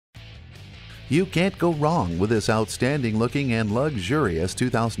You can't go wrong with this outstanding looking and luxurious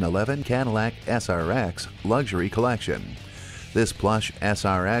 2011 Cadillac SRX Luxury Collection. This plush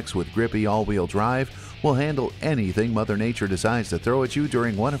SRX with grippy all-wheel drive will handle anything Mother Nature decides to throw at you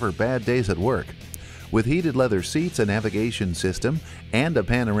during one of her bad days at work. With heated leather seats, a navigation system, and a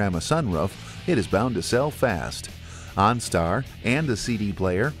panorama sunroof, it is bound to sell fast. OnStar and a CD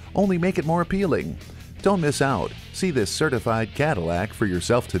player only make it more appealing. Don't miss out. See this certified Cadillac for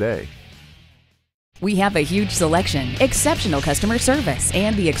yourself today. We have a huge selection, exceptional customer service,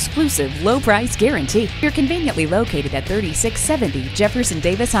 and the exclusive low price guarantee. You're conveniently located at 3670 Jefferson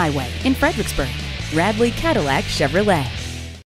Davis Highway in Fredericksburg. Radley Cadillac Chevrolet.